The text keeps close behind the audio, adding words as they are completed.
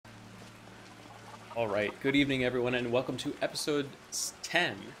All right, good evening, everyone, and welcome to episode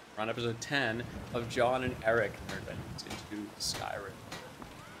 10. We're on episode 10 of Jon and Erik and their adventures into Skyrim,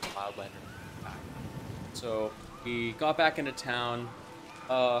 Wildlander Modpack. So we got back into town.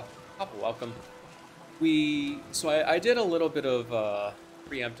 Welcome. I did a little bit of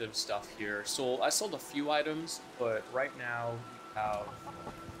preemptive stuff here. So I sold a few items, but right now we have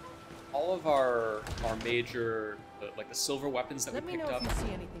all of our major, like the silver weapons that we picked up,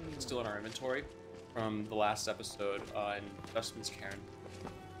 still in our inventory from the last episode in Dustman's Cairn.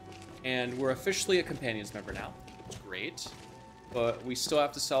 And we're officially a Companions member now. It's great. But we still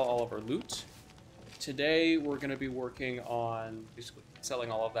have to sell all of our loot. Today, we're going to be working on basically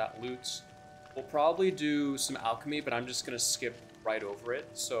selling all of that loot. We'll probably do some alchemy, but I'm just going to skip right over it.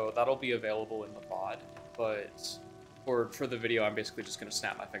 So that'll be available in the VOD. But for the video, I'm basically just going to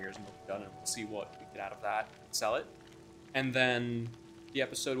snap my fingers and we'll be done, and we'll see what we get out of that and sell it. And then the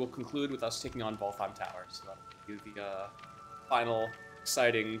episode will conclude with us taking on Valtheim Towers. So that'll be the final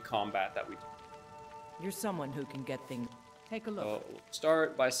exciting combat that we do. You're someone who can get things. Take a look. So we'll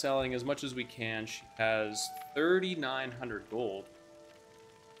start by selling as much as we can. She has 3,900 gold.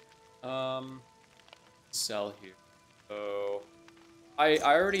 Sell here. So I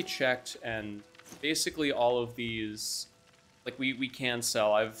already checked, and basically all of these, like we can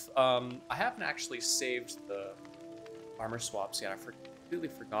sell. I haven't actually saved the armor swaps yet. I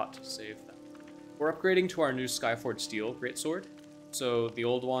completely forgot to save them. We're upgrading to our new Skyforged Steel Greatsword. So the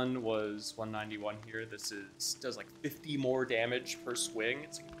old one was 191 here. This does like 50 more damage per swing.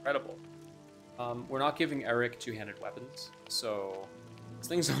 It's incredible. We're not giving Erik two-handed weapons, so this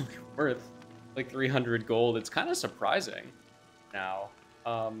thing's only worth like 300 gold. It's kind of surprising now.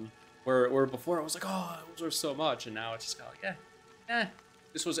 Where before I was like, oh, those are so much, and now it's just kind of like, eh.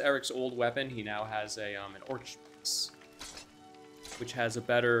 This was Erik's old weapon. He now has an Orcish base, which has a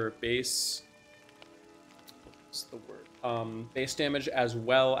better base. What's the word? Base damage as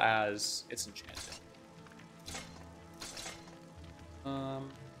well as it's enchanted. Oh,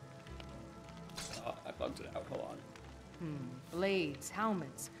 I bugged it out. Hold on. Blades,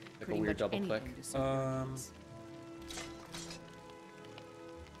 helmets. Like a weird double click.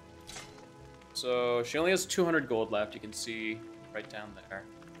 So she only has 200 gold left. You can see right down there.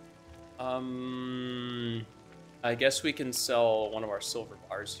 I guess we can sell one of our silver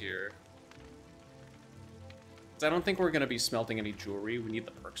bars here. I don't think we're going to be smelting any jewelry. We need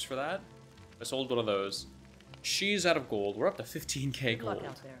the perks for that. I sold one of those. She's out of gold. We're up to 15k gold. Luck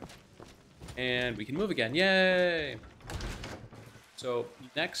out there. And we can move again. Yay! So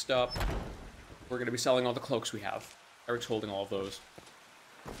next up, we're going to be selling all the cloaks we have. Erik's holding all of those.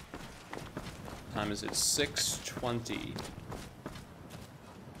 What time is it? 6:20.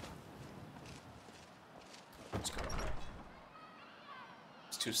 Let's go.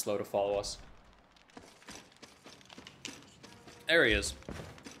 It's too slow to follow us. There he is.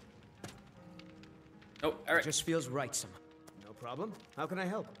 Oh, Erik. Just feels right somehow. No problem. How can I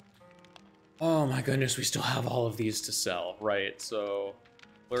help? Oh my goodness, we still have all of these to sell. Right, so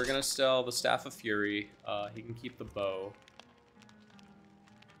we're gonna sell the Staff of Fury. He can keep the bow.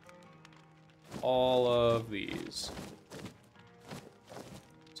 All of these.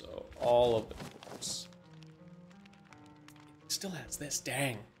 So all of this. He still has this,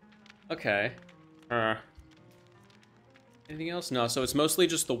 dang. Okay. Anything else? No, so it's mostly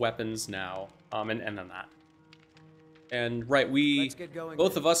just the weapons now, and then that. And right,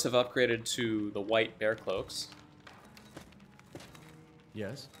 both of us have upgraded to the white bear cloaks.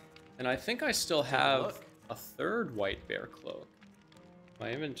 Yes. And I think I still have a third white bear cloak in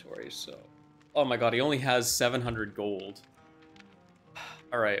my inventory, so. Oh my god, he only has 700 gold.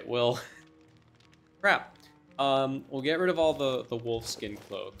 All right, well, crap. We'll get rid of all the wolf skin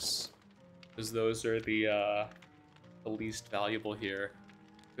cloaks, because those are the least valuable here.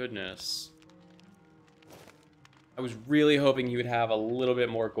 Goodness. I was really hoping you would have a little bit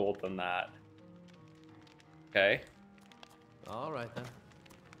more gold than that. Okay. All right then.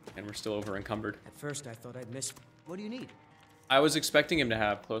 And we're still over encumbered. At first I thought I'd miss. What do you need? I was expecting him to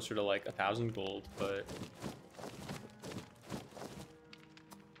have closer to like 1,000 gold, but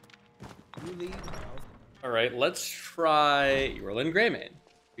You lead. all right, let's try Yorlin Greymane,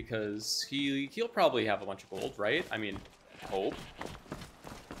 because he'll probably have a bunch of gold, right? I mean, hope.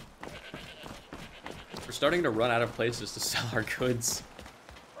 We're starting to run out of places to sell our goods.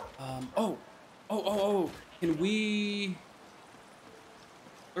 Oh, can we...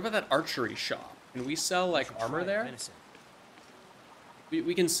 What about that archery shop? Can we sell, like, armor there?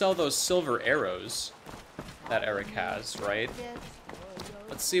 We can sell those silver arrows that Erik has, right?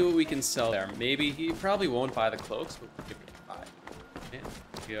 Let's see what we can sell there. Maybe he probably won't buy the cloaks, but we'll give it a try. Man.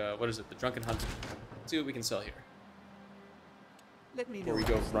 The, what is it? The Drunken Hunter. Let's see what we can sell here. Let me know. Before we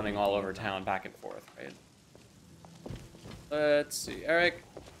go running all over town back and forth, right? Let's see. Erik.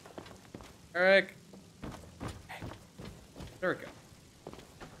 Erik. Hey. There we go.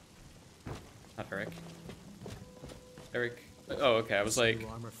 Not Erik. Erik. Oh, okay. I was like...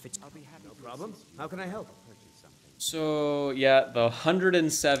 No problem. How can I help? So, yeah, the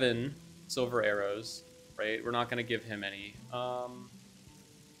 107 silver arrows, right? We're not going to give him any.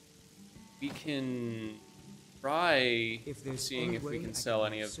 We can try seeing if we can sell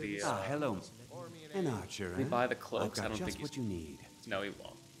any of the... hello. An archer, we buy the cloaks. I don't think what you need. No, he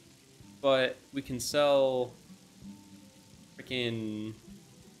won't. But we can sell... Freaking...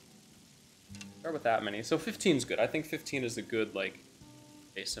 Start with that many. So 15 is good. I think 15 is a good, like,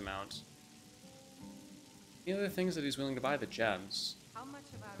 base amount. The other things that he's willing to buy, the gems.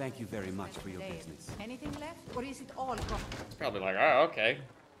 Thank you very much for your business. Anything left, or is it all gone? It's probably like, oh, okay.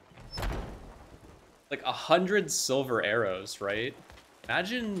 Like 100 silver arrows, right?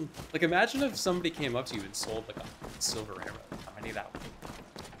 Imagine if somebody came up to you and sold like a silver arrow. How many that would be?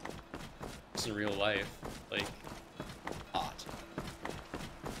 Just in real life, like, hot.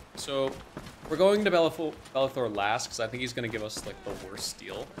 So, we're going to Belethor last because I think he's going to give us like the worst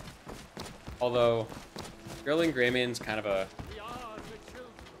deal. Although, Gerling Greymane's kind of a...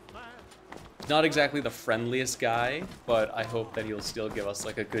 not exactly the friendliest guy, but I hope that he'll still give us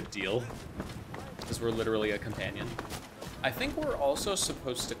like a good deal. Because we're literally a companion. I think we're also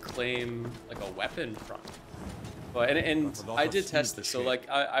supposed to claim like a weapon from him. But, and I did test this, so like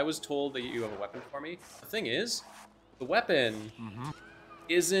I was told that you have a weapon for me. The thing is, the weapon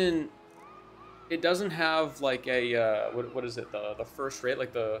isn't... It doesn't have like a, what is it, the first rate,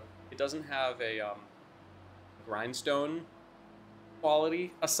 like it doesn't have a grindstone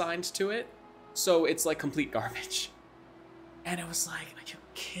quality assigned to it. So it's like complete garbage. And it was like, are you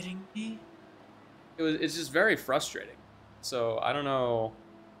kidding me? It's just very frustrating. So I don't know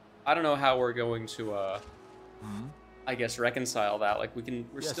how we're going to, I guess, reconcile that. Like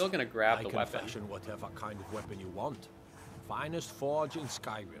we're still gonna grab the weapon. I can fashion whatever kind of weapon you want. Finest forge in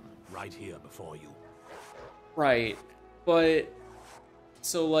Skyrim, right here before you. Right, but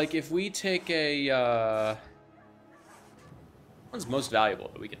so like if we take a one's most valuable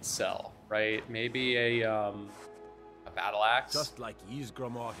that we can sell, right? Maybe a battle axe. Just like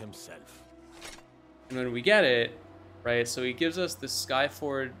Ysgramor himself. And when we get it, right? So he gives us the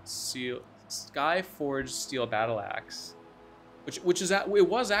Skyforged steel battle axe, which is it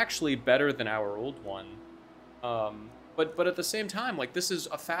was actually better than our old one. But at the same time, like this is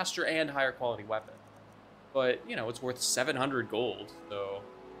a faster and higher quality weapon. But you know, it's worth 700 gold, so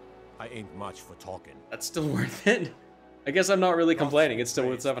I ain't much for talking. That's still worth it. I guess I'm not really complaining. It's still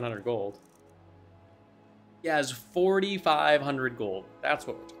worth 700 gold. Yeah, it's 4,500 gold. That's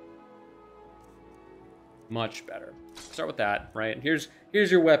what we're talking. Much better. Start with that, right? Here's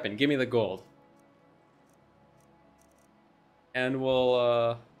your weapon. Give me the gold. And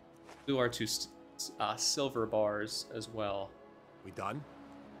we'll do our 2 silver bars as well. We done?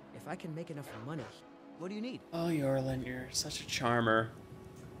 If I can make enough money, what do you need? Oh, Yorlin, you're such a charmer.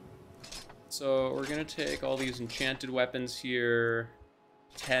 So we're gonna take all these enchanted weapons here,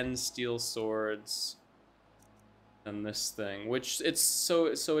 10 steel swords, and this thing, which it's so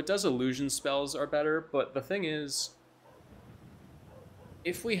it does illusion spells are better, but the thing is,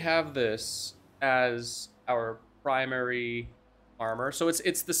 if we have this as our primary armor, so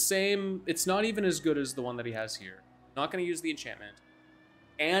it's the same, it's not even as good as the one that he has here. Not gonna use the enchantment,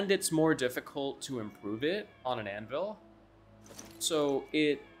 and it's more difficult to improve it on an anvil, so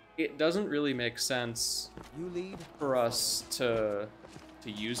it doesn't really make sense for us to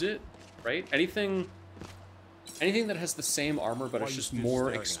use it, right? Anything that has the same armor but it's just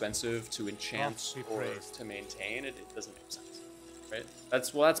more expensive to enchant or to maintain, it doesn't make sense, right?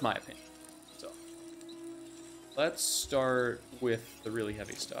 That's my opinion. So let's start with the really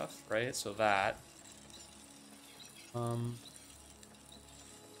heavy stuff, right? So that there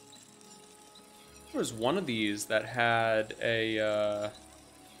was one of these that had a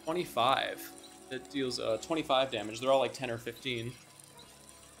 25 that deals 25 damage. They're all like 10 or 15.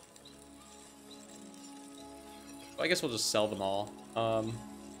 So I guess we'll just sell them all. I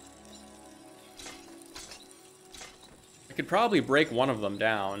could probably break one of them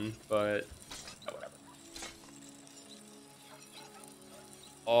down, but whatever.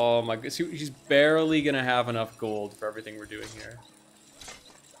 Oh my goodness, he's barely gonna have enough gold for everything we're doing here.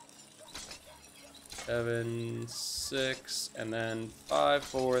 7, 6, and then 5,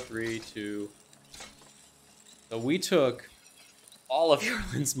 4, 3, 2. So we took all of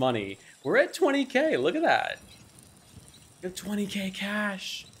Yorlin's money. We're at 20k. Look at that. You have 20k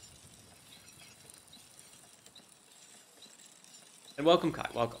cash. And welcome, Kai.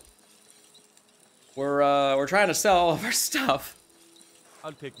 Welcome. We're trying to sell all of our stuff.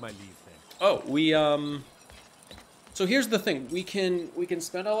 I'll take my leave then. Oh, we So here's the thing: we can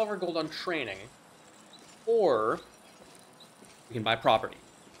spend all of our gold on training, or we can buy property.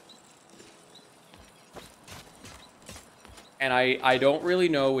 And I don't really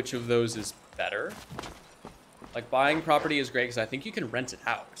know which of those is better. Like, buying property is great because I think you can rent it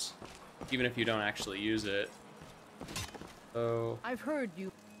out, even if you don't actually use it. So I've heard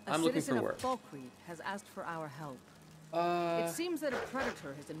you. I'm looking for work. A citizen of Falkreath has asked for our help. Uh, It seems that a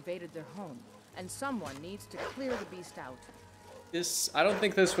predator has invaded their home, and someone needs to clear the beast out. I don't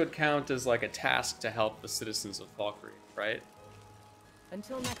think this would count as like a task to help the citizens of Falkreath, right?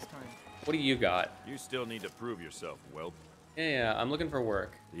 Until next time. What do you got? You still need to prove yourself, whelp. Yeah, I'm looking for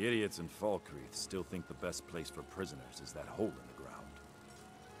work. The idiots in Falkreath still think the best place for prisoners is that hole in the ground.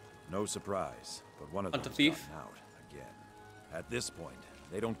 No surprise, but one of Hunt them's a thief? gotten out again. At this point,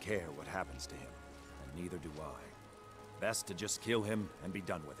 they don't care what happens to him, and neither do I. Best to just kill him and be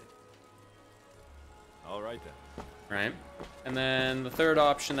done with it. All right then. Right. And then the third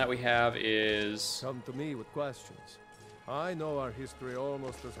option that we have is... Come to me with questions. I know our history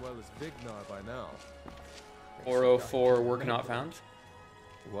almost as well as Vignar by now. 404 work not found.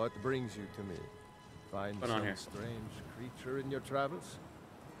 What brings you to me? Find What's going on some here? strange creature in your travels?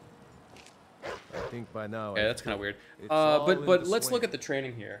 I think by now. Yeah, that's kind of weird. It's all in But the let's look swing. at the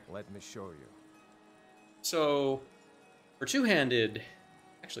training here. Let me show you. So, for two-handed,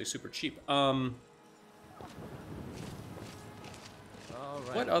 actually super cheap. All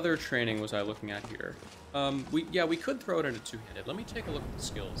right. What other training was I looking at here? We could throw it into two-handed. Let me take a look at the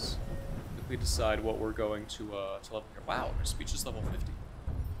skills. Quickly decide what we're going to level here. Wow, our speech is level 50. Does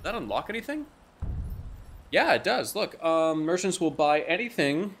that unlock anything? Yeah, it does. Look, merchants will buy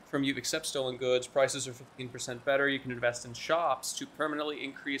anything from you except stolen goods. Prices are 15% better. You can invest in shops to permanently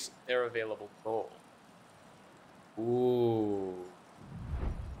increase their available gold. Ooh.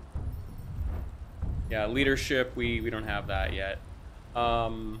 Yeah, leadership, we don't have that yet.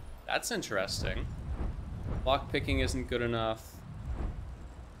 That's interesting. Lockpicking isn't good enough.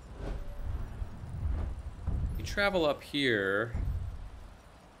 You travel up here.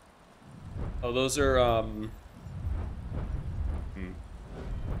 Oh, those are, We're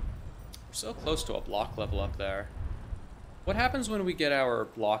so close to a block level up there. What happens when we get our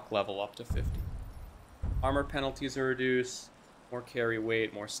block level up to 50? Armor penalties are reduced, more carry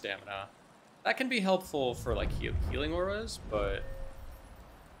weight, more stamina. That can be helpful for, like, healing auras, but...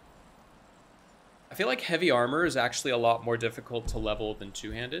 I feel like heavy armor is actually a lot more difficult to level than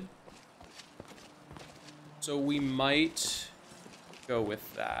two-handed. So we might go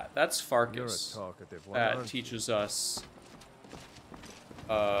with that. That's Farkas. You're a talkative one, That aren't you? teaches us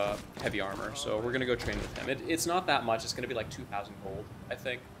heavy armor. So we're gonna go train with him. It's not that much. It's gonna be like 2,000 gold, I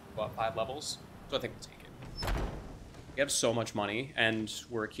think. About 5 levels. So I think we'll take it. We have so much money, and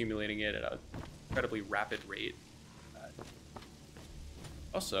we're accumulating it at an incredibly rapid rate.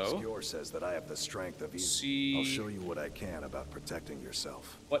 Also, Skjor says that I have the strength of evil. see I'll show you what I can about protecting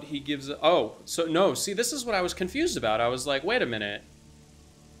yourself. what he gives. Oh, so no. See, this is what I was confused about. I was like, wait a minute.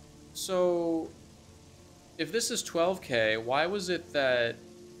 So, if this is 12k, why was it that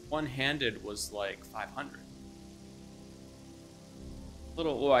one-handed was like 500?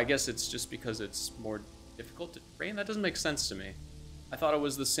 Well, I guess it's just because it's more difficult to train. That doesn't make sense to me. I thought it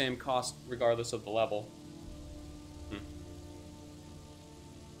was the same cost regardless of the level.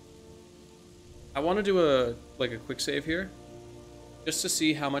 I want to do a quick save here, just to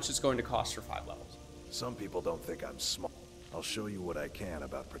see how much it's going to cost for 5 levels. Some people don't think I'm smart. I'll show you what I can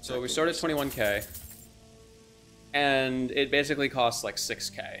about protecting So we start at yourself. 21k, and it basically costs like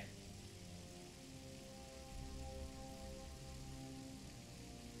 6k.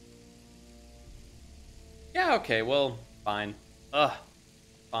 Yeah, okay, well, fine.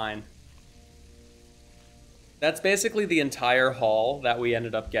 Fine. That's basically the entire haul that we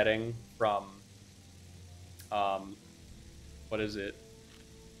ended up getting from, what is it?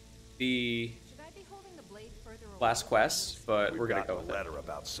 The Should I be holding the blade further away? last quest, but we're gonna Got go a with it. letter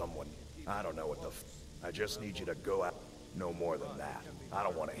about someone. I don't know what the I just need you to go out. No more than that. I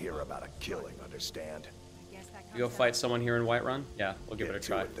don't want to hear about a killing, understand? I guess that You go comes fight someone here in Whiterun? Yeah, we'll give it a Get to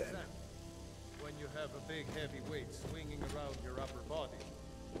try. it then. When you have a big heavy weight swinging around your upper body,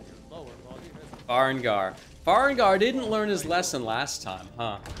 your lower body has Farengar. Farengar didn't learn his lesson last time,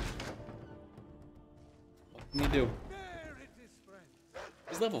 huh? What can you do?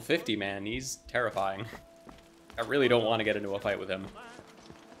 He's level 50, man. He's terrifying. I really don't want to get into a fight with him.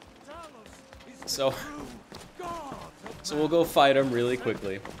 So, So we'll go fight him really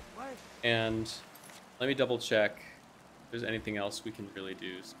quickly. And let me double check if there's anything else we can really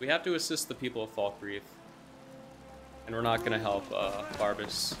do. So we have to assist the people of Falkreath. And we're not going to help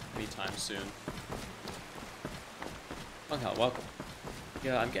Barbas anytime soon. Oh, hell, welcome.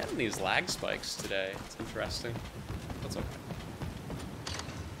 Yeah, I'm getting these lag spikes today. It's interesting. That's okay.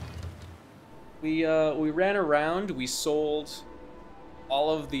 We ran around, we sold all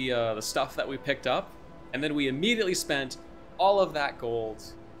of the stuff that we picked up, and then we immediately spent all of that gold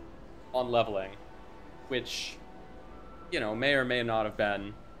on leveling, which, you know, may or may not have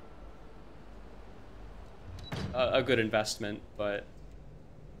been a good investment, but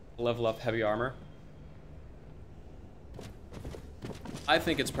level up heavy armor. I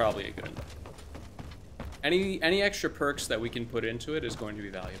think it's probably a good investment. Any extra perks that we can put into it is going to be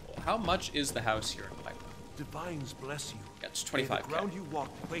valuable. How much is the house here in Whiterun? Divines bless you. Yeah, it's 25K. The ground you walk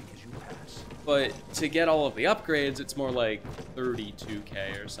quake as you pass. But to get all of the upgrades, it's more like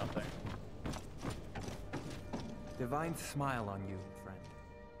 32K or something. Divine smile on you, friend.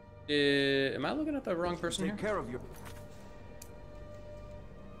 Am I looking at the wrong person here? Take care of your...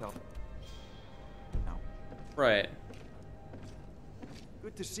 No. No. Right.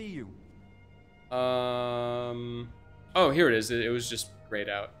 Good to see you. Oh, here it is. It was just grayed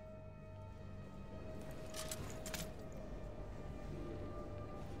out.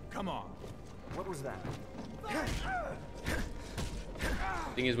 Come on. What was that? I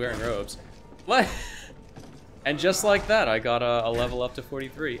think he's wearing robes. What? And just like that, I got a level up to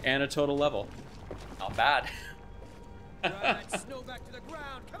 43 and a total level. Not bad. Snow back to the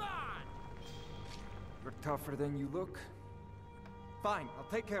ground. Come on. You're tougher than you look. Fine,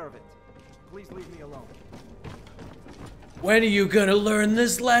 I'll take care of it. Please leave me alone. When are you gonna learn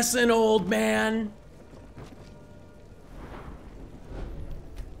this lesson, old man?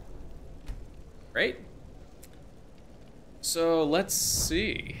 Great. So let's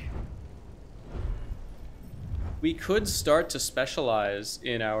see. We could start to specialize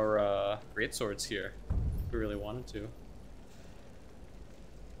in our greatswords here, if we really wanted to.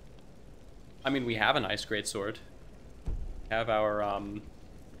 I mean, we have a nice greatsword. We have our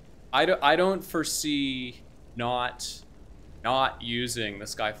I don't foresee not using the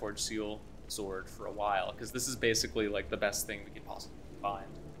Skyforged Seal sword for a while, because this is basically like the best thing we could possibly find.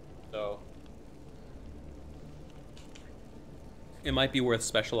 So it might be worth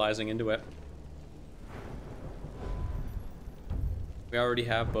specializing into it. We already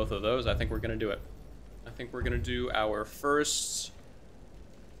have both of those. I think we're gonna do it. I think we're gonna do our first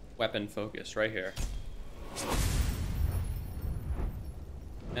weapon focus right here.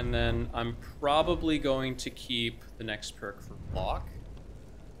 And then I'm probably going to keep the next perk for block.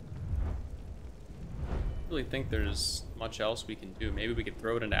 I don't really think there's much else we can do. Maybe we could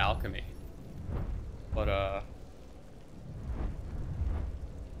throw it into alchemy. But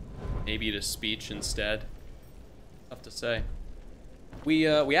maybe to speech instead. Tough to say. We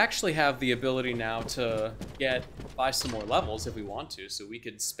actually have the ability now to buy some more levels if we want to, so we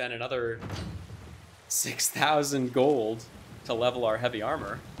could spend another 6,000 gold to level our heavy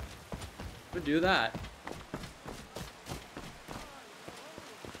armor. We'd do that.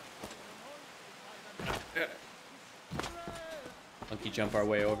 Monkey jump our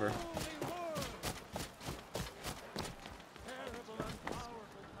way over.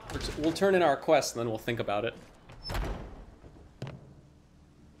 We'll turn in our quest and then we'll think about it.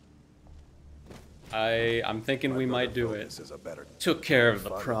 I'm thinking we might do it. Took care of the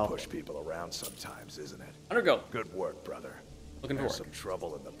problem. Push people around sometimes, isn't it? Undergo. Good work, brother. Looking for There's work. some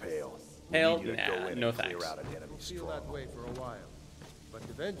trouble in the Pale. Pale? We need you to go Nah, in no and clear thanks. out an enemy Feel that way for a while, but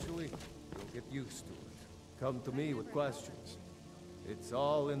eventually you'll get used to it. Come to me with questions. It's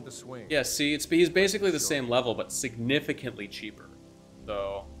all in the swing. Yeah, see, he's basically the same level, but significantly cheaper.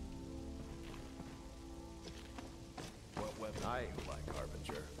 So. What weapon I like,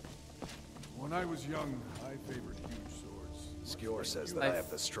 Harbinger? When I was young, I favored huge swords. Skjor says that I have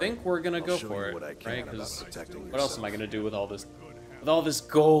the I strength. think we're gonna I'll go show for you it, what I can right? about Because protecting what else am I yourself. gonna do with all this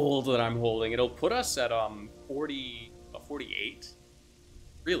gold that I'm holding? It'll put us at 48.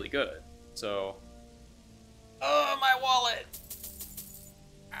 Really good. So. Oh, my wallet!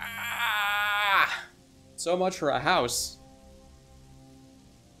 Ah! So much for a house.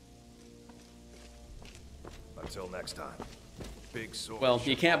 Until next time. Big sword. Well,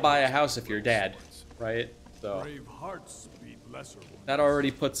 you can't buy a house if you're dead, right? So Brave hearts beat lesser ones. that already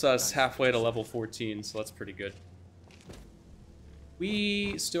puts us halfway to level 14, so that's pretty good.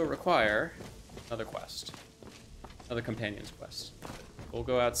 We still require another quest. Another companion's quest. We'll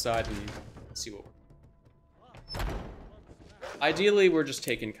go outside and see what we're... Ideally, we're just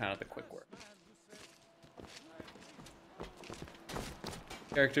taking kind of the quick work.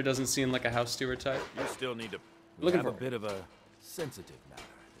 Character doesn't seem like a house steward type. You still need to... We Looking have a for- bit of a sensitive matter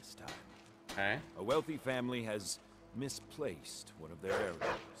this time. Okay. A wealthy family has misplaced one of their heirlooms.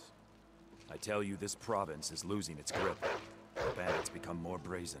 I tell you, this province is losing its grip. The bandits become more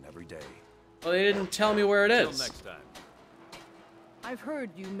brazen every day. Well, they didn't tell me where it Until is. next time. I've heard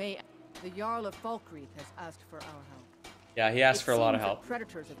you may... The Jarl of Falkreath has asked for our help. Yeah, he asked It for a lot of seems that help.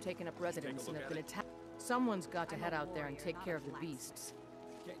 predators have taken up residence and have been attacked. Someone's got to head out there and take care of the beasts.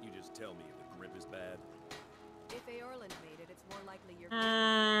 Can't you just tell me if the grip is bad? If Eorland made it, it's more likely you're...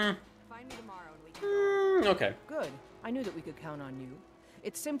 Mm, Find me tomorrow and we can... okay. Good. I knew that we could count on you.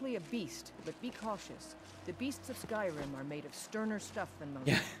 It's simply a beast, but be cautious. The beasts of Skyrim are made of sterner stuff than most.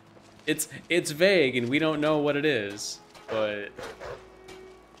 Yeah, it's vague and we don't know what it is, but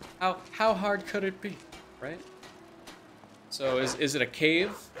how hard could it be, right? So is it a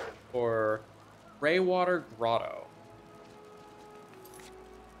cave or Greywater Grotto?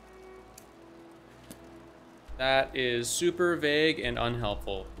 That is super vague and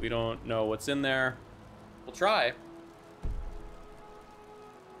unhelpful. We don't know what's in there. We'll try.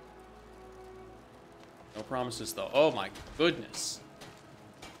 No promises though. Oh my goodness.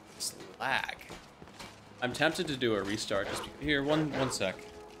 This lag. I'm tempted to do a restart. Just here, one sec.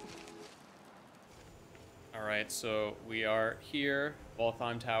 Alright, so we are here.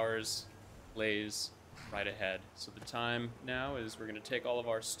 Valtheim Towers lays right ahead. So the time now is we're gonna take all of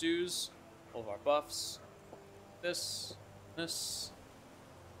our stews, all of our buffs. This. Am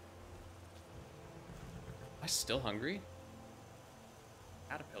I still hungry?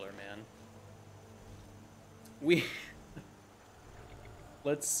 Caterpillar, man.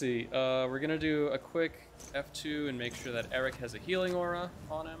 Let's see. We're gonna do a quick F2 and make sure that Erik has a healing aura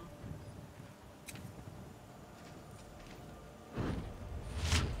on him.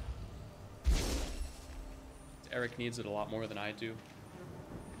 Erik needs it a lot more than I do.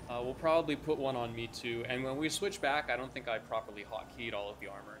 We'll probably put one on me too. And when we switch back, I don't think I properly hotkeyed all of the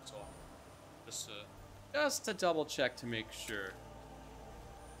armor, so just to double check to make sure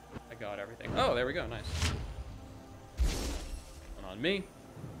I got everything. Oh, there we go. Nice. One on me.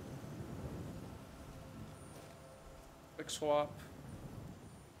 Quick swap.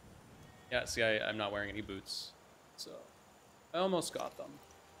 Yeah, see, I'm not wearing any boots, so I almost got them.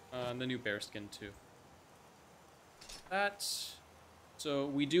 And the new bearskin too. So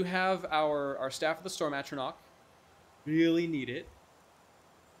we do have our Staff of the Storm Atronach. Really need it.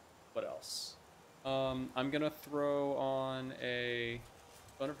 What else? I'm gonna throw on a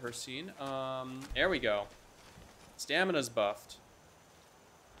Bone of Hersine. There we go. Stamina's buffed.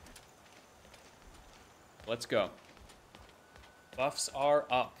 Let's go. Buffs are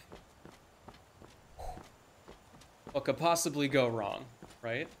up. What could possibly go wrong,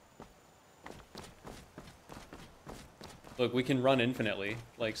 right? Look, we can run infinitely.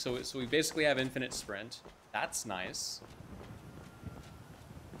 Like, so we basically have infinite sprint. That's nice.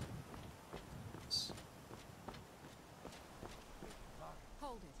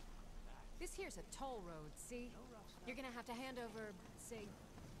 Hold it. This here's a toll road, see? You're gonna have to hand over, say,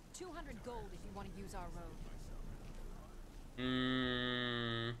 200 gold if you want to use our road.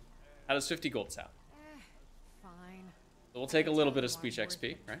 How does 50 gold sound? Fine. So we'll take a little bit of speech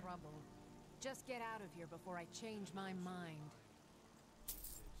XP, right? Trouble. Just get out of here before I change my mind.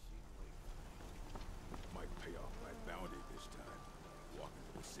 Might pay off my bounty this time. Walk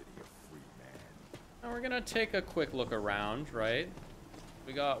into the city a free man. Now we're gonna take a quick look around, right?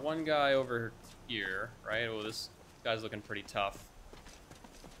 We got one guy over here, right? Oh, this guy's looking pretty tough.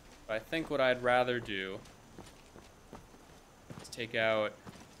 But I think what I'd rather do is take out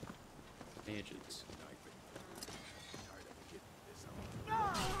mages.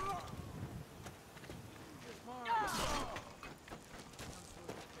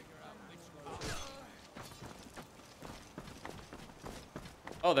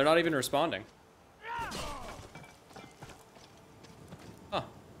 Oh, they're not even responding. Huh.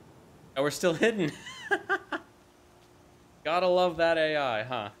 Oh, we're still hidden. Gotta love that AI,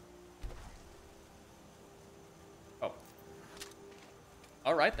 huh? Oh.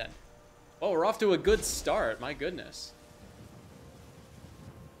 Alright then. Well, we're off to a good start, my goodness.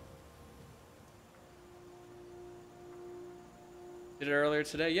 Did it earlier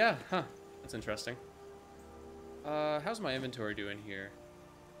today? Yeah, huh. That's interesting. How's my inventory doing here?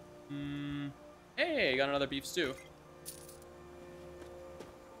 Hey, got another beef stew.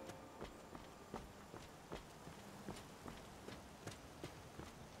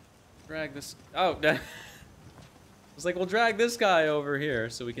 Drag this. Oh, I was like, we'll drag this guy over here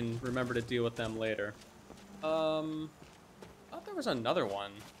so we can remember to deal with them later. I thought there was another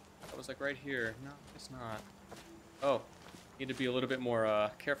one that was like right here. No, it's not. Oh, Need to be a little bit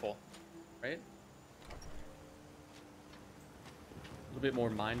more careful, right? A little bit more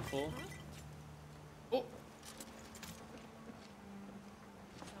mindful. Oh!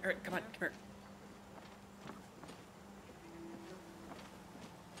 Erik, come on, come here.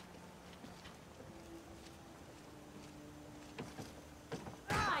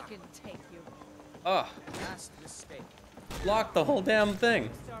 I can take you. Oh. Block the whole damn thing.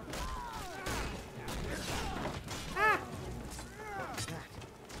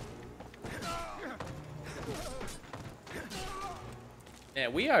 Yeah,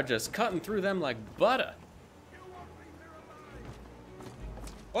 we are just cutting through them like butter.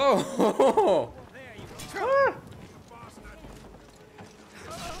 Whoa! Ah!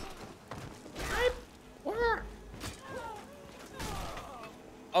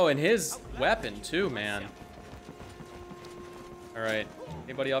 Oh, and his weapon too, man. All right,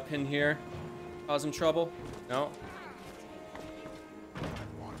 anybody up in here causing trouble? No.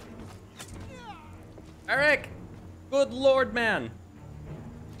 Erik! Good lord, man.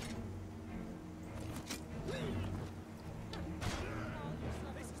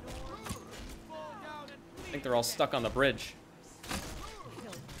 I think they're all stuck on the bridge.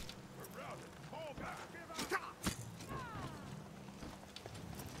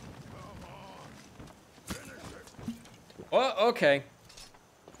 Oh, okay.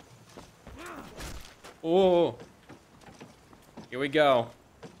 Oh. Here we go.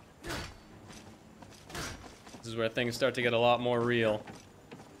 This is where things start to get a lot more real.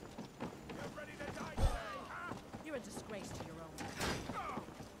 You're a disgrace to your own.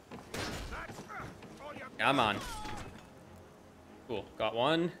 Come on. Cool, got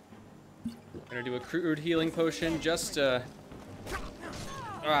one. Gonna do a crude healing potion just to...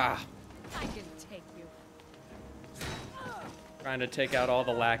 Ah. I can take you. Trying to take out all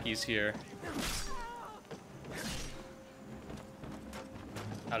the lackeys here.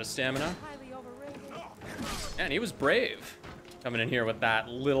 Out of stamina. Highly overrated. Man, he was brave. Coming in here with that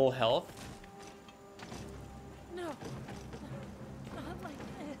little health. No. Not like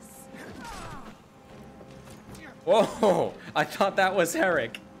this. Whoa! I thought that was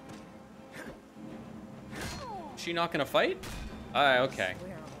Erik. She not gonna fight? Okay.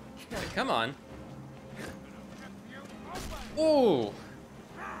 Hey, come on. Ooh!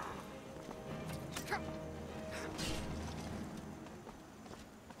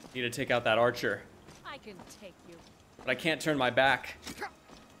 Need to take out that archer. I can take you. But I can't turn my back.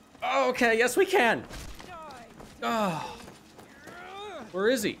 Oh, okay, yes we can! Oh. Where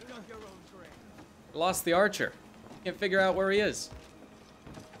is he? I lost the archer. Can't figure out where he is.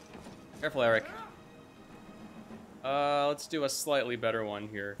 Careful, Erik. Let's do a slightly better one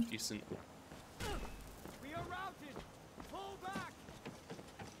here. Decent. We are routed. Pull back.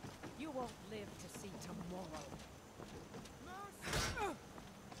 You won't live to see tomorrow.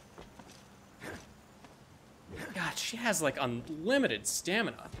 God, she has like unlimited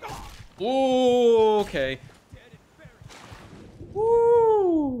stamina. Ooh, okay.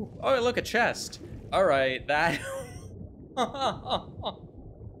 Woo! Oh, look, a chest. All right, that...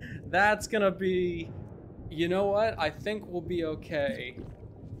 That's gonna be... You know what? I think we'll be okay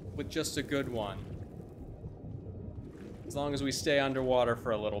with just a good one. As long as we stay underwater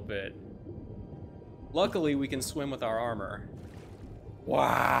for a little bit. Luckily, we can swim with our armor.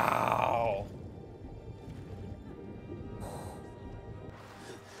 Wow!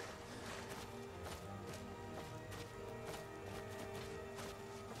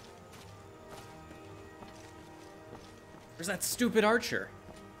 Where's that stupid archer?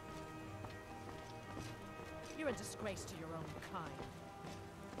 You're a disgrace to your own kind.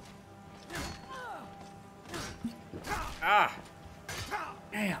 Ah!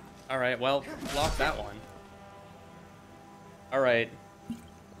 Damn. Alright, well, block that one. Alright.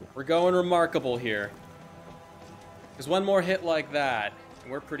 We're going remarkable here. Because one more hit like that,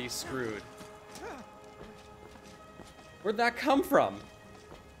 and we're pretty screwed. Where'd that come from?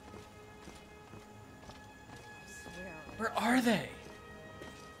 Where are they?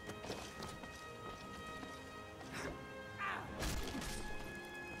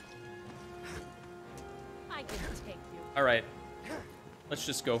 I can take you. All right, let's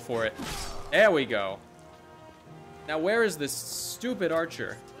just go for it. There we go. Now where is this stupid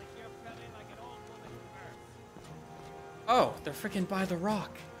archer? Oh, they're freaking by the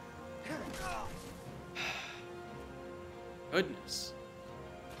rock. Goodness.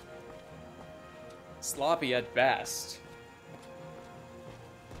 Sloppy at best.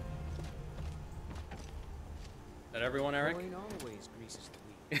 Is that everyone, Erik? Always greases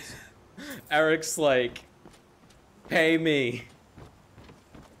the wheels. Erik's like, pay me.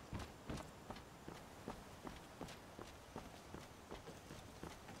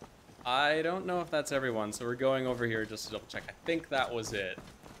 I don't know if that's everyone, so we're going over here just to double check. I think that was it.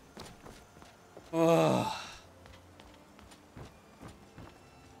 Oh.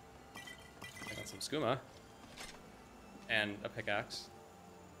 I got some skooma. And a pickaxe.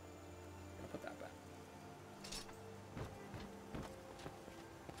 I'm gonna put that back.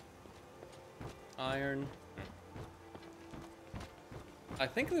 Iron. I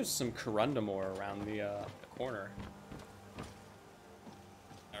think there's some corundamore around the corner.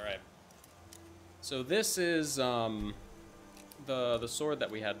 Alright. So this is the sword that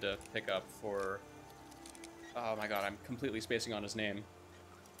we had to pick up for... Oh my god, I'm completely spacing on his name.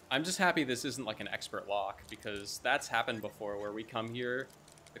 I'm just happy this isn't like an expert lock, because that's happened before where we come here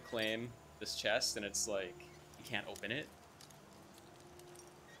to claim this chest and it's like, you can't open it.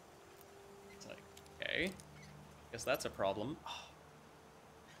 It's like, okay. Guess that's a problem. Oh.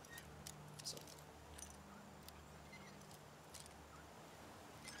 So.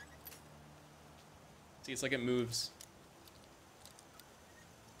 See, it's like it moves.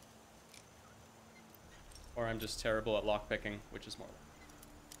 Or I'm just terrible at lockpicking, which is more.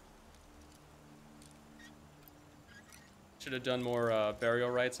 Should have done more burial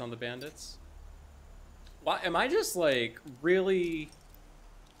rites on the bandits. Why am I just like really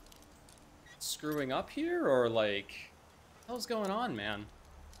screwing up here, or like, what the hell's going on, man?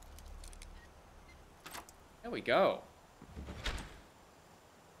 There we go.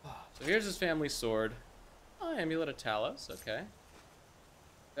 So here's his family sword. Oh, amulet of Talos. Okay.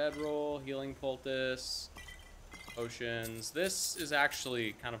 Bedroll, healing poultice, potions. This is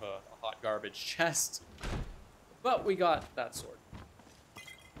actually kind of a hot garbage chest. But we got that sword.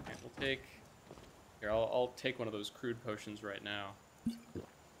 And we'll take... Here, I'll take one of those crude potions right now. We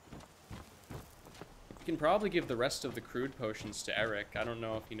can probably give the rest of the crude potions to Erik. I don't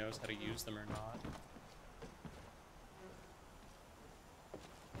know if he knows how to use them or not.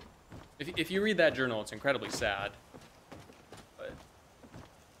 If you read that journal, it's incredibly sad. But...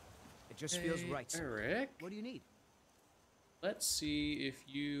 It just feels right. Erik? What do you need? Let's see if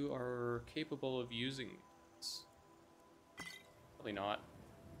you are capable of using these. Probably not.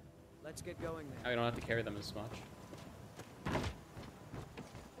 Let's get going then. Now we don't have to carry them as much.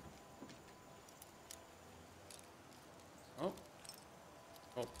 Oh.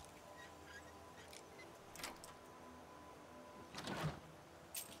 Oh.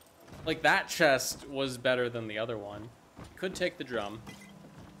 Like, that chest was better than the other one. Could take the drum.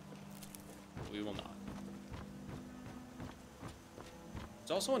 We will not.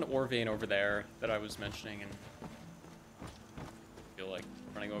 There's also an ore vein over there that I was mentioning, and I feel like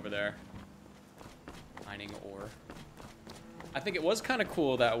running over there. Mining ore. I think it was kind of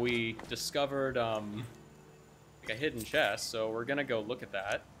cool that we discovered like a hidden chest, so we're gonna go look at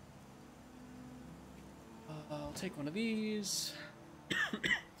that. I'll take one of these.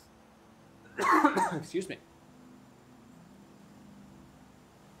 Excuse me.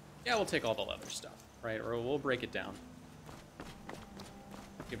 Yeah, we'll take all the leather stuff, right? Or we'll break it down.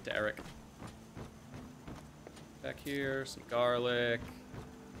 Give it to Erik. Back here, some garlic.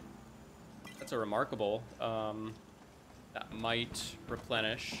 That's a remarkable. That might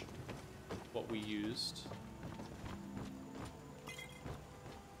replenish what we used.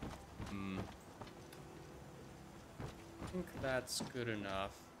 I think that's good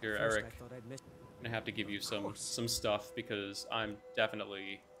enough. Here, Erik. I'm gonna have to give you some stuff because I'm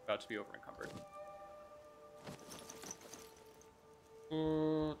definitely about to be over encumbered.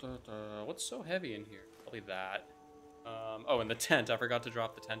 What's so heavy in here? Probably that. Oh, and the tent. I forgot to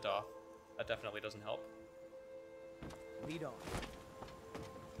drop the tent off. That definitely doesn't help. Lead on.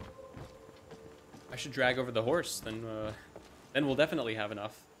 I should drag over the horse, then we'll definitely have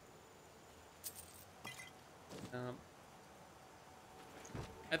enough.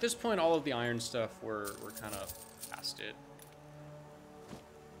 At this point, all of the iron stuff, we're kind of past it.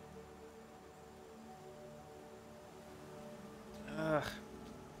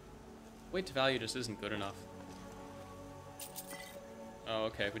 Weight to value just isn't good enough. Oh,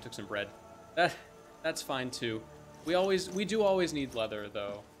 okay, we took some bread. That's fine too. We do always need leather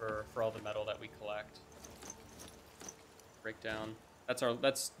though for all the metal that we collect. Breakdown.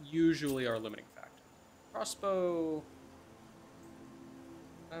 That's usually our limiting factor. Crossbow.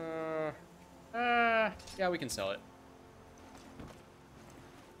 Yeah, we can sell it.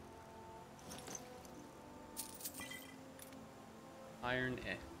 Iron,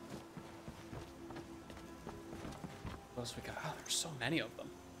 What else we got? Oh, there's so many of them.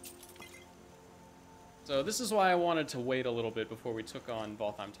 So this is why I wanted to wait a little bit before we took on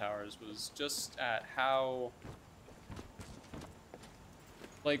Valtheim Towers, was just at how...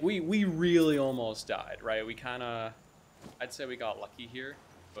 Like, we really almost died, right? We kind of... I'd say we got lucky here.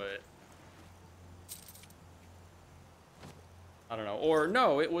 but I don't know. Or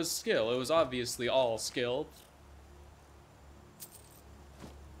no, it was skill. It was obviously all skill.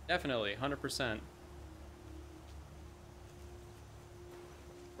 Definitely, 100%.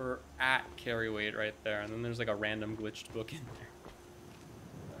 We're at carry weight right there, and then there's like a random glitched book in there.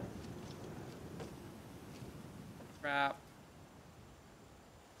 Crap.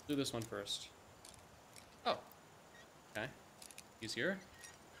 Do this one first. Oh. Okay. He's here.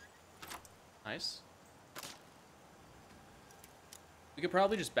 Nice. We could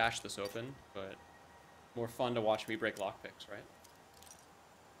probably just bash this open, but more fun to watch me break lockpicks, right?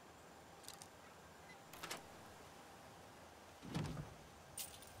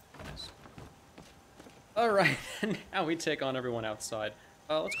 Nice. Alright, and now we take on everyone outside.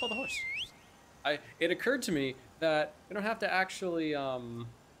 Let's call the horse. It occurred to me that we don't have to actually,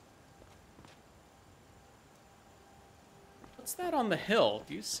 what's that on the hill?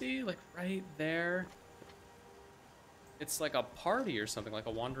 Do you see, like, right there? It's like a party or something, like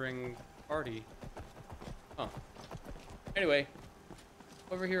a wandering party. Huh. Anyway,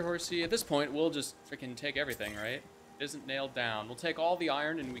 over here, horsey. At this point, we'll just freaking take everything, right? It isn't nailed down. We'll take all the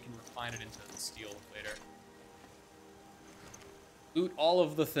iron and we can refine it into steel later. Loot all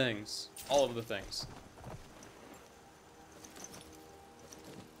of the things. All of the things.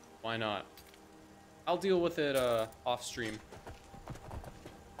 Why not? I'll deal with it off stream.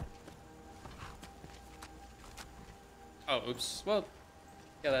 Oh, oops. Well,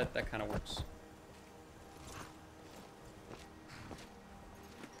 yeah, that kind of works.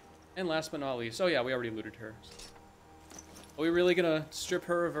 And last but not least, oh yeah, we already looted her. Are we really gonna strip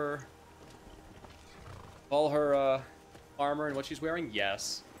her of all her armor and what she's wearing?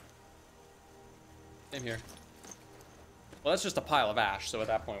 Yes. Same here. Well, that's just a pile of ash, so at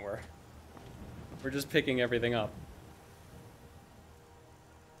that point we're just picking everything up.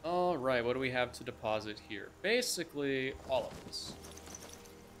 All right, what do we have to deposit here? Basically, all of this.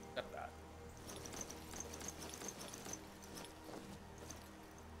 Except that.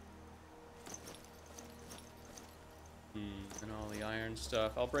 And all the iron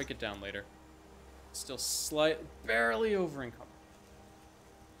stuff. I'll break it down later. Still barely over encumbered.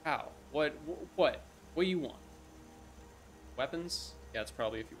 How? What do you want? Weapons? Yeah, it's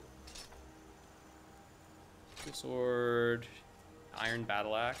probably a few. Sword. Iron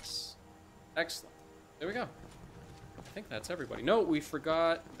battle axe. Excellent. There we go. I think that's everybody. No, we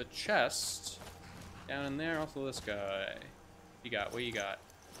forgot the chest down in there. Also this guy. What you got?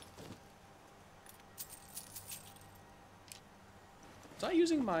 Was I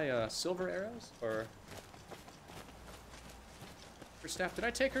using my silver arrows or her staff? Did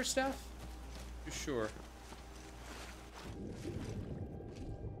I take her staff? You sure?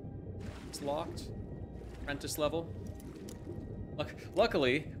 It's locked. Apprentice level.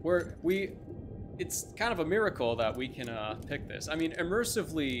 Luckily, it's kind of a miracle that we can pick this. I mean,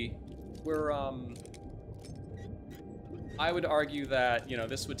 immersively, I would argue that, you know,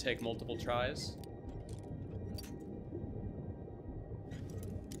 this would take multiple tries.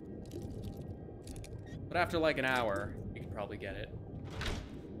 But after like an hour, you can probably get it.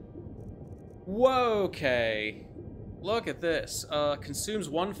 Whoa, okay. Look at this. Consumes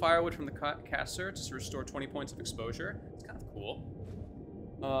 1 firewood from the caster to restore 20 points of exposure. It's kind of cool.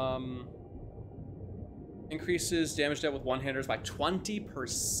 Increases damage dealt with one-handers by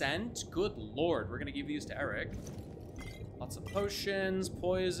 20%. Good lord, we're gonna give these to Erik. Lots of potions,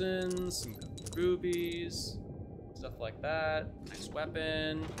 poisons, some rubies, stuff like that. Nice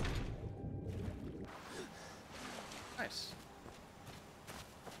weapon. Nice.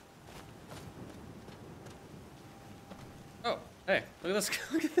 Oh, hey, look at this.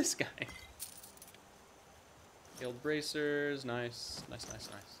 Look at this guy. Scaled bracers, nice.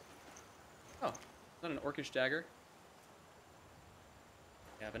 Oh, is that an orcish dagger?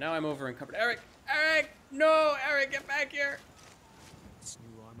 Yeah, but now I'm over encumbered. Erik! No! Erik, get back here! This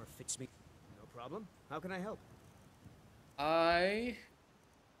new armor fits me. No problem. How can I help? I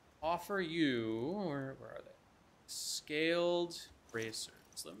offer you, where are they? Scaled bracers.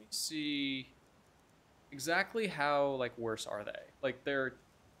 Let me see exactly how, like, worse are they? Like, they're...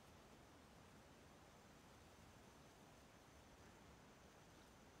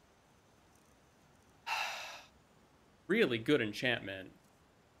 really good enchantment,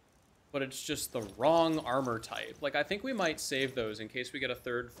 but it's just the wrong armor type. Like, I think we might save those in case we get a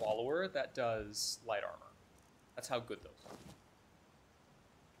third follower that does light armor. That's how good those are.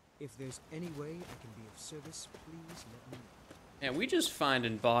 If there's any way I can be of service, please let me know. And we just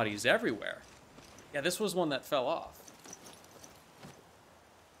finding bodies everywhere. Yeah, this was one that fell off.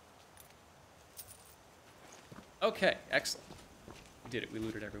 Okay, excellent. did it. We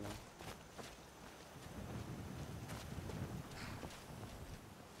looted everyone.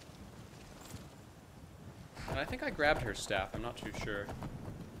 And I think I grabbed her staff. I'm not too sure.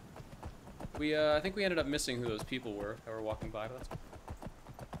 I think we ended up missing who those people were that were walking by. But that's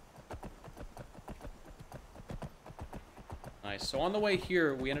nice. So on the way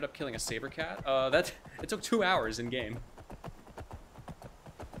here, we ended up killing a saber cat. It took 2 hours in game.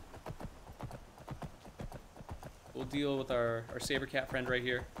 We'll deal with our saber cat friend right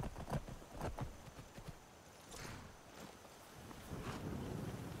here.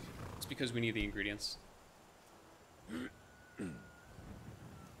 It's because we need the ingredients.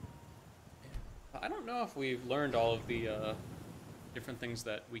 I don't know if we've learned all of the different things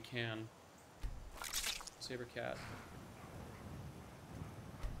that we can. Saber cat.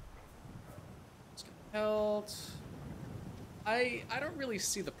 Let's get the pelt. I don't really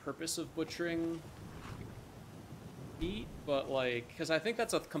see the purpose of butchering meat, but like, because I think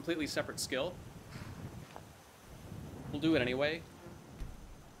that's a completely separate skill. We'll do it anyway.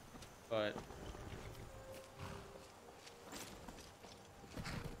 But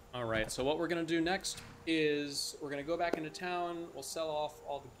alright, so what we're going to do next is we're going to go back into town, we'll sell off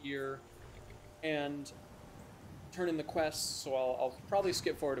all the gear, and turn in the quests, so I'll probably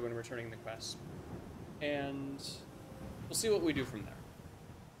skip forward to when we're turning the quests. And we'll see what we do from there.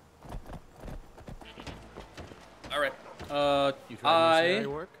 Alright, You've heard mercenary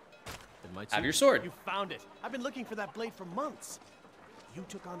work? It might have suit your sword. You found it. I've been looking for that blade for months. You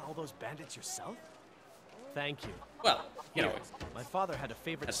took on all those bandits yourself? Thank you. Well, you know, my father had a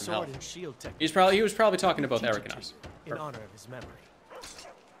favorite Has some sword help. and shield technique. he was probably talking to both Erik and us. In honor of his memory.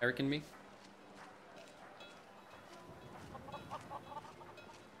 Erik and me.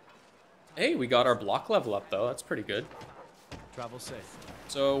 Hey, we got our block level up though. That's pretty good. Travel safe.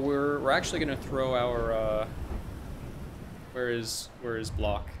 So we're actually gonna throw our where is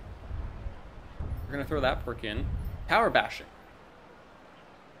block? We're gonna throw that perk in. Power bashing.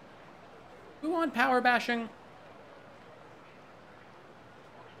 Who on power bashing?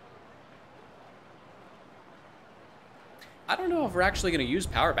 I don't know if we're actually gonna use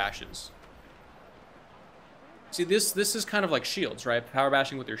power bashes. See, this is kind of like shields, right? Power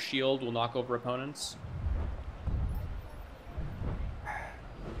bashing with your shield will knock over opponents.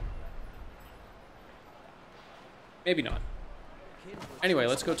 Maybe not. Anyway,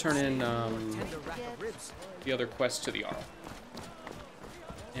 let's go turn in the other quest to the Jarl.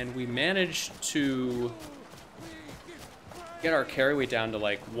 And we managed to get our carry weight down to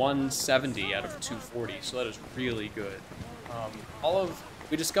like 170 out of 240, so that is really good.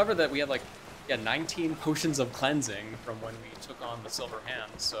 We discovered that we had like 19 potions of cleansing from when we took on the Silver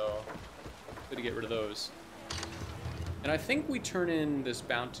Hand, so good to get rid of those. And I think we turn in this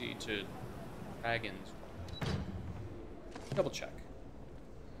bounty to dragons. Double check.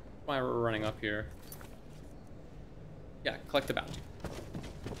 Why we're running up here. Yeah, collect the bounty.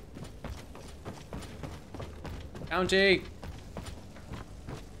 Bounty!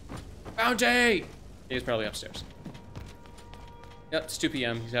 Bounty! He's probably upstairs. Yep, it's 2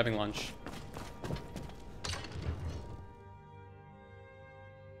 p.m. He's having lunch.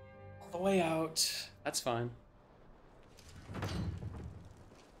 All the way out. That's fine.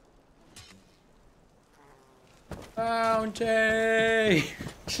 Bounty!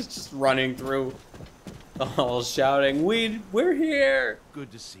 just running through the halls shouting, we're here!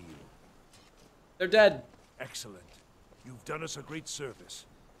 Good to see you. They're dead. Excellent. You've done us a great service.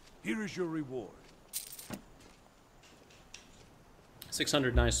 Here is your reward.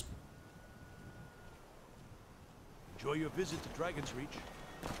 600, nice. Enjoy your visit to Dragon's Reach.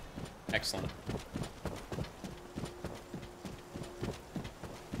 Excellent.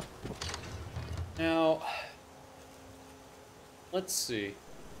 Now, let's see.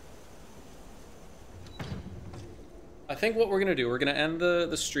 I think what we're gonna do, we're gonna end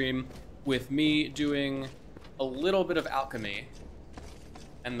the stream with me doing a little bit of alchemy,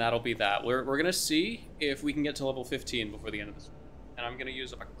 and that'll be that. We're gonna see if we can get to level 15 before the end of this, and I'm gonna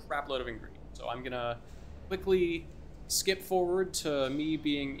use up a crap load of ingredients. So I'm gonna quickly skip forward to me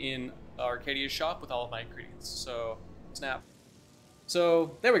being in Arcadia's shop with all of my ingredients. So snap.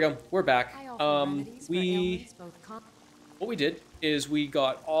 So there we go. We're back. What we did is we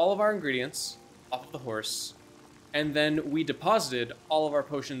got all of our ingredients off of the horse, and then we deposited all of our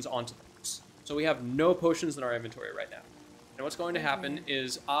potions onto the horse. So we have no potions in our inventory right now. And what's going to happen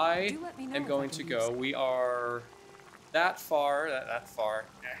is I am going to go. We are that far,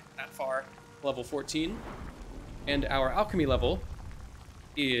 level 14. And our alchemy level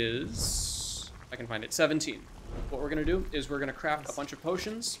is, if I can find it, 17. What we're going to do is we're going to craft a bunch of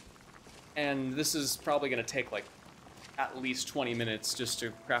potions. And this is probably going to take like at least 20 minutes just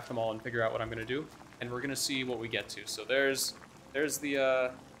to craft them all and figure out what I'm gonna do. And we're gonna see what we get to. So there's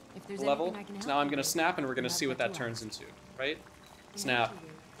the level. So now I'm gonna snap and we're gonna see what that turns into, right? Snap.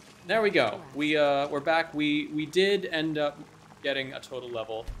 There we go. We're back. We did end up getting a total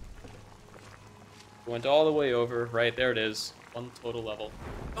level. Went all the way over, right? There it is. One total level.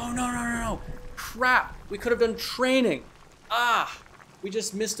 Oh, no. Crap. We could have done training. Ah, we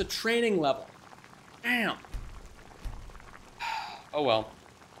just missed a training level. Damn. Oh, well.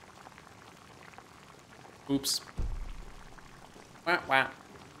 Oops. Wah.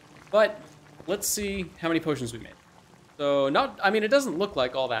 But let's see how many potions we made. So it doesn't look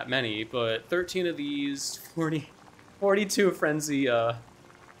like all that many, but 13 of these, 42 frenzy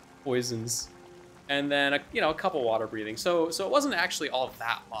poisons. And then a couple water breathing. So it wasn't actually all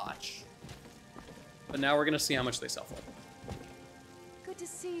that much. But now we're gonna see how much they sell for. Good to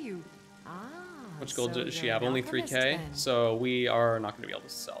see you. Ah. Which gold so does she you're have? an Only alchemist 3k. then. So we are not gonna be able to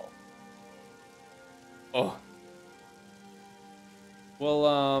sell. Oh. Well,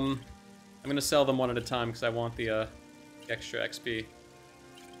 I'm gonna sell them one at a time because I want the extra XP.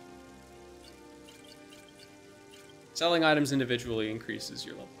 Selling items individually increases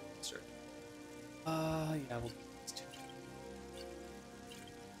your level. Yeah, we'll do this too.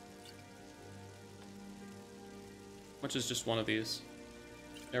 Which is just one of these.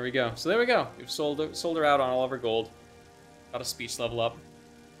 There we go. So there we go. We've sold her out on all of her gold. Got a speech level up.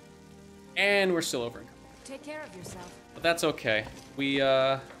 And we're still over income. Take care of yourself. But that's okay.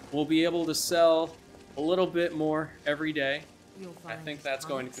 We'll be able to sell a little bit more every day. I think that's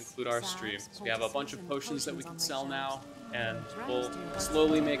going to conclude our stream. So we have a bunch of potions that we can sell now, and we'll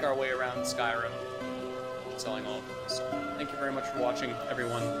slowly make our way around Skyrim, selling all of them. So thank you very much for watching,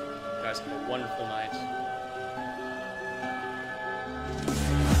 everyone. You guys have a wonderful night.